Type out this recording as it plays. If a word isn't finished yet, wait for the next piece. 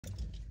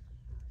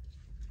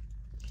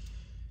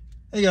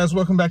Hey guys,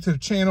 welcome back to the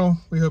channel.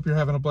 We hope you're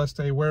having a blessed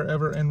day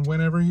wherever and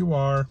whenever you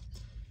are.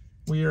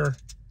 We are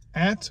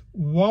at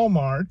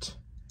Walmart.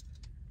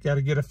 Got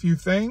to get a few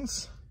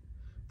things.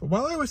 But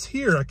while I was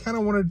here, I kind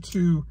of wanted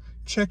to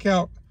check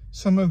out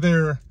some of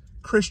their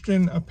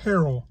Christian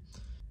apparel.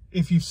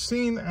 If you've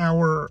seen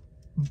our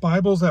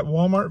Bibles at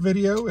Walmart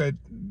video, it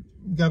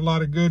got a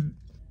lot of good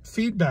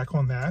feedback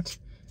on that.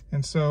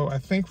 And so I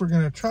think we're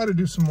going to try to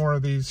do some more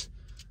of these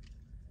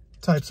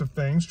types of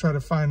things, try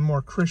to find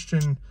more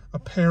Christian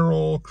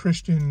apparel,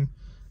 Christian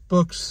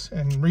books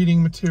and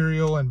reading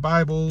material and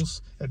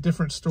Bibles at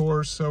different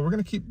stores. So we're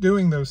going to keep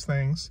doing those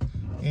things.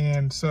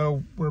 And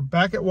so we're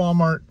back at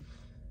Walmart.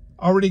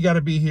 Already got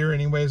to be here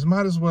anyways.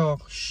 Might as well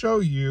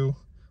show you.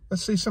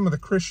 Let's see some of the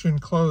Christian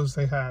clothes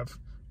they have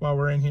while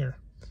we're in here.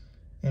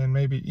 And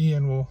maybe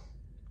Ian will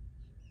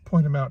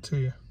point them out to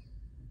you.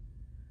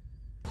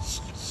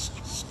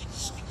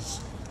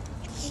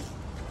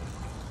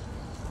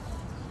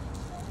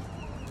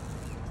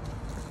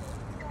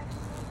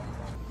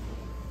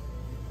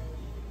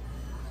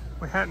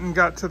 We hadn't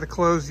got to the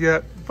clothes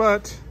yet,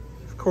 but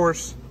of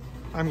course,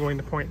 I'm going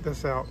to point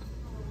this out.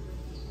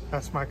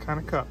 That's my kind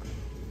of cup.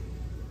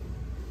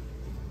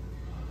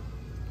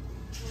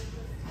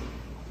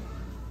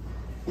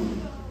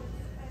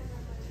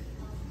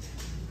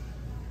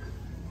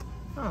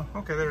 Oh,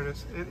 okay, there it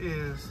is. It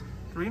is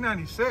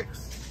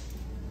 $3.96.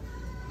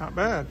 Not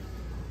bad.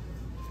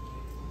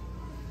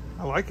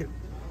 I like it.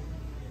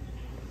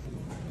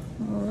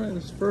 All right,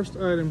 this first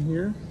item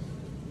here.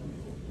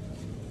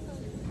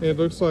 It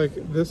looks like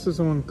this is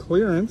on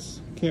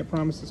clearance. Can't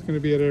promise it's going to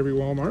be at every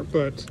Walmart,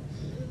 but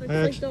it looks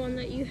like the one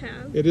that you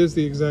have. It is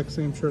the exact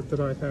same shirt that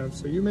I have.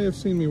 So you may have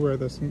seen me wear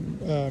this in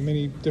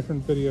many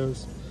different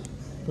videos.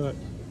 But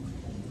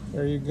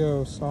there you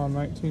go, Psalm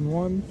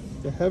 19:1.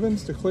 The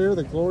heavens declare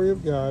the glory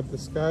of God. The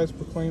skies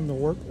proclaim the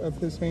work of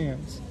his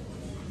hands.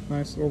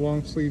 Nice little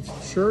long sleeve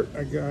shirt.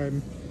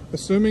 I'm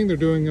assuming they're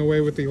doing away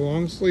with the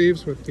long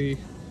sleeves with the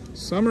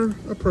summer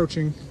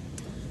approaching.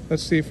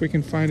 Let's see if we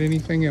can find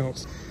anything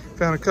else.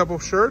 Found a couple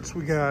shirts.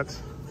 We got,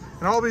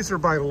 and all these are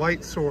by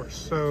Light Source.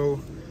 So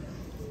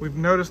we've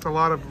noticed a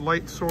lot of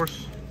Light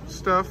Source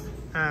stuff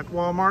at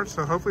Walmart.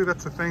 So hopefully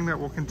that's a thing that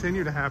will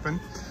continue to happen.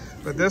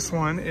 But this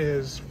one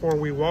is for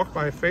we walk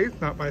by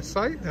faith, not by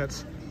sight.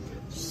 That's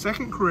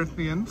 2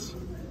 Corinthians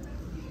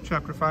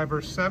chapter 5,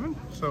 verse 7.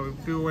 So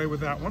do away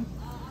with that one.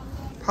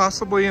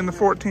 Possibly in the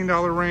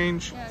 $14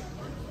 range.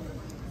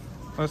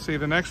 Let's see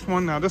the next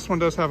one. Now this one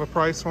does have a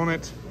price on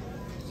it.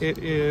 It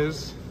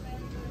is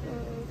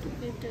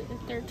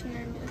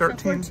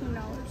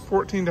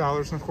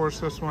 $14. And of course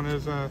this one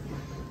is a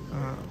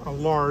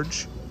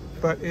large,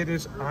 but it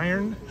is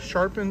iron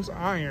sharpens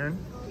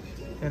iron,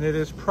 and it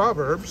is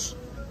Proverbs.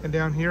 And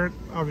down here it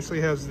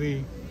obviously has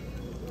the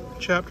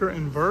chapter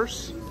and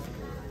verse,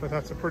 but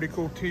that's a pretty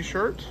cool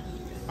t-shirt.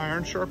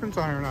 Iron sharpens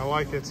iron. I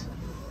like it.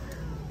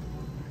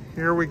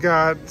 Here we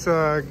got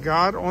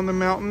God on the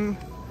mountain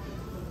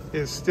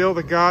is still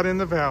the God in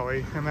the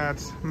valley, and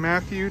that's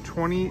Matthew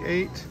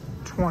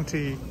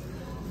 28:20.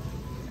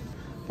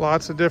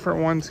 Lots of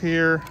different ones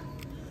here.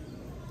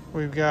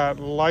 We've got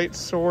Light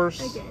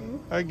Source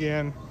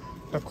again.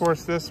 Of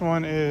course, this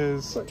one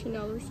is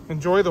 $14.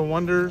 Enjoy the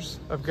wonders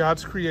of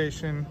God's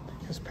creation.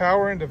 His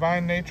power and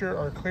divine nature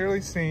are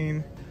clearly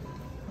seen.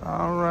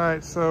 All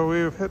right, so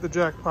we've hit the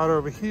jackpot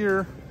over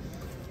here.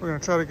 We're gonna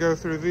try to go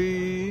through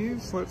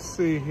these. Let's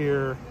see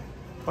here.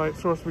 Light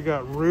Source, we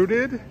got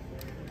Rooted,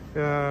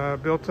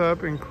 Built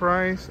Up in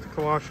Christ,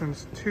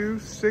 Colossians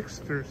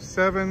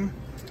 2:6-7.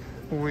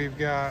 We've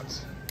got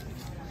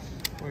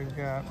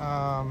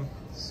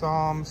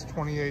Psalms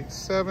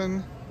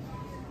 28:7.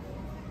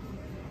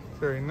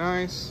 Very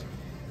nice.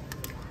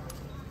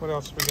 What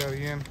else we got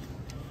again?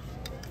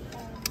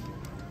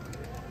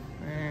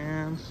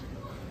 And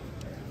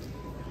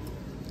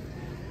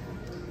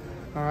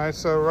all right,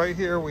 so right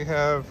here we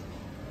have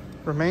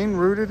remain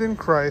rooted in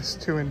Christ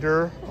to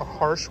endure a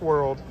harsh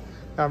world.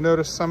 Now, I've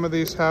noticed some of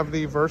these have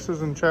the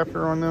verses and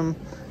chapter on them.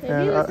 Maybe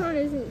and this one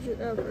isn't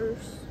a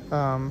verse.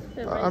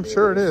 I'm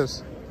sure it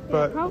is.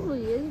 But it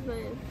probably is, but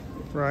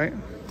right.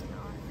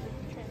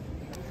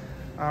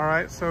 All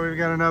right, so we've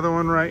got another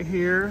one right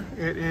here.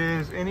 It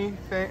is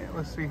anything,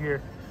 let's see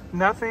here.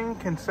 Nothing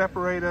can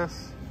separate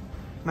us,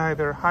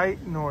 neither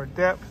height nor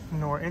depth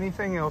nor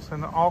anything else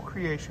in all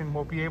creation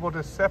will be able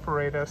to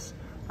separate us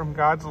from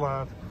God's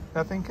love.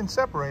 Nothing can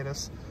separate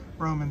us.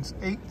 Romans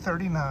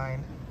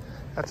 8:39.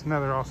 That's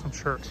another awesome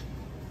shirt.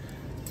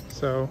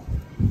 So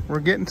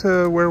we're getting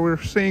to where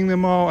we're seeing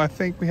them all. I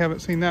think we haven't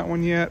seen that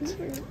one yet.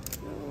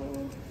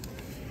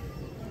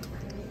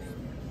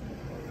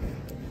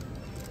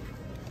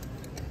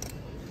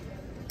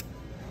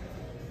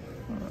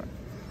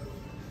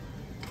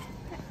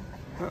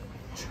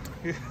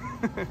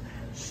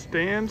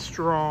 Stand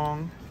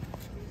strong.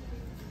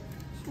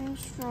 Stand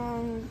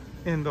strong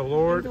in the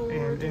Lord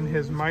and in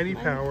his mighty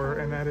power,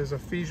 and that is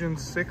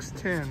Ephesians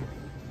 6:10.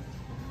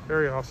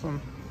 Very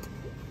awesome.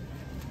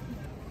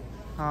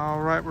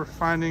 All right, we're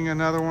finding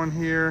another one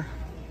here.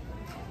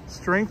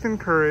 Strength and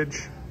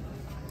courage.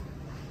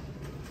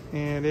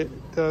 And it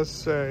does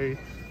say,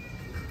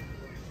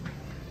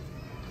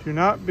 do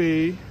not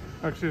be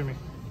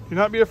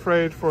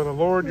afraid, for the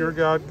Lord your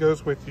God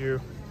goes with you.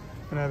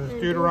 And that is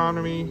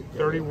Deuteronomy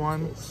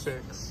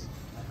 31:6.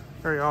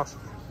 Very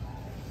awesome.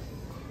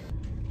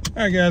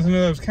 All right, guys, I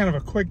know that was kind of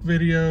a quick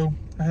video.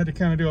 I had to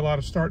kind of do a lot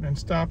of starting and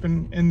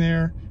stopping in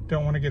there.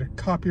 Don't want to get a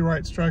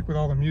copyright strike with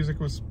all the music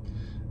was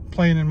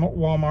playing in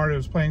Walmart. It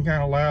was playing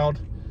kind of loud.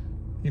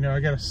 You know, I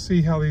got to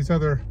see how these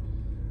other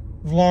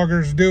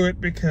vloggers do it,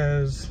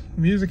 because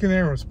the music in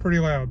there was pretty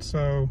loud.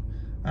 So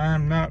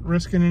I'm not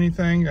risking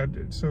anything.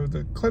 So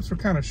the clips were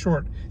kind of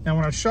short. Now,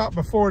 when I shot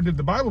before, did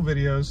the Bible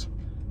videos,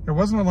 there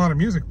wasn't a lot of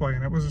music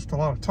playing. It was just a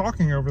lot of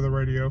talking over the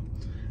radio.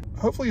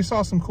 Hopefully you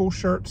saw some cool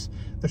shirts.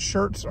 The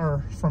shirts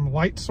are from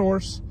Light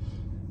Source.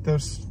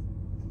 Those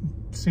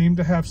seem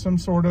to have some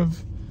sort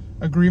of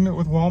agreement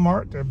with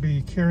Walmart to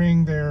be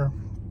carrying their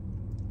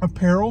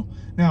apparel.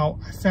 Now,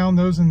 I found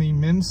those in the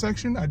men's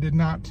section. I did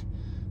not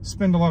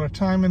spend a lot of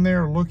time in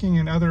there looking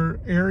in other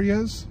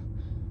areas.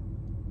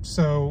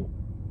 So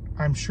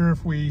I'm sure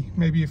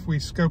maybe if we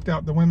scoped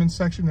out the women's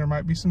section, there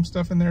might be some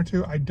stuff in there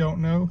too. I don't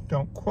know.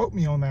 Don't quote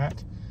me on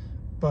that.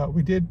 But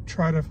we did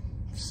try to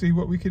see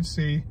what we could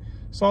see.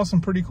 Saw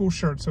some pretty cool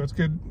shirts, so it's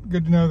good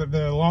to know that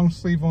the long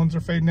sleeve ones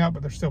are fading out,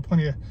 but there's still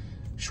plenty of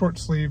short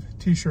sleeve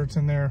t-shirts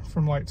in there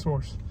from Light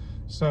Source.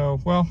 So,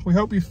 well, we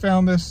hope you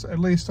found this at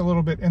least a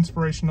little bit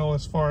inspirational,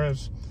 as far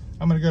as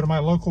I'm going to go to my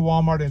local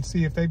Walmart and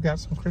see if they've got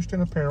some Christian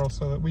apparel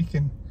so that we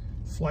can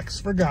flex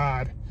for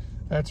God.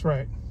 That's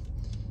right.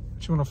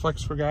 You want to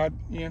flex for God,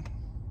 Ian?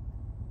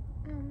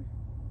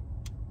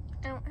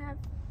 I don't have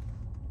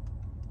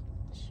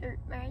a shirt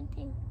or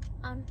anything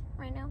on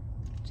right now,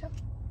 so.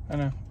 I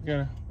know.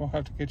 We'll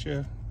have to get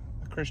you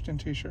a Christian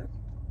t-shirt.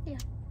 Yeah.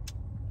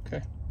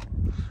 Okay.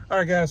 All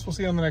right, guys. We'll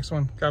see you on the next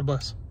one. God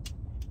bless.